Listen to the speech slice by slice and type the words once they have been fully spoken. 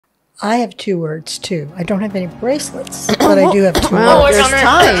I have 2 words, too. I don't have any bracelets, but I do have 2 Well, words. there's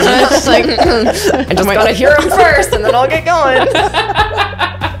time. It's like, I just got to hear them first, and then I'll get going.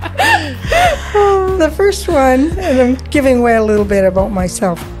 The first one, and I'm giving away a little bit about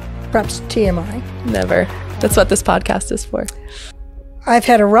myself, perhaps TMI. Never. That's what this podcast is for. I've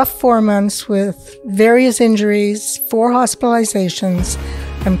had a rough 4 months with various injuries, 4 hospitalizations.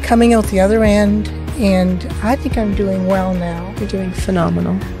 I'm coming out the other end, and I think I'm doing well now. You're doing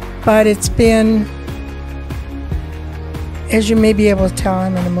phenomenal. But it's been, as you may be able to tell,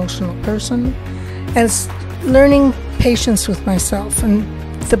 I'm an emotional person. And it's learning patience with myself and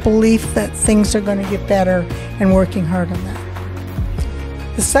the belief that things are going to get better and working hard on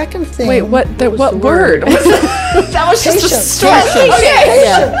that. The second thing... Wait, what word? That was just a stress. Patience. Okay.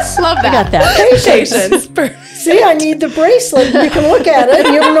 Patience. Love I that. got that. Patience. See, I need the bracelet. You can look at it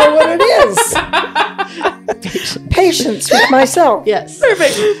and you'll know what it is. Patience with myself. Yes.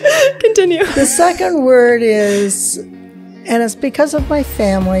 Perfect. Continue. The second word is, and it's because of my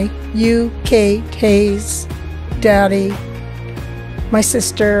family, you, Kate, Hayes, Daddy, my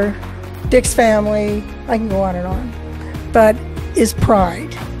sister, Dick's family, I can go on and on, but is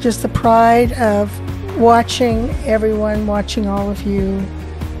pride. Just the pride of watching everyone, watching all of you,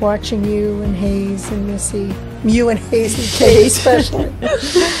 watching you and Hayes and Missy, you and Hayes and Kate especially.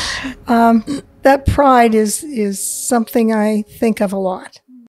 That pride is something I think of a lot.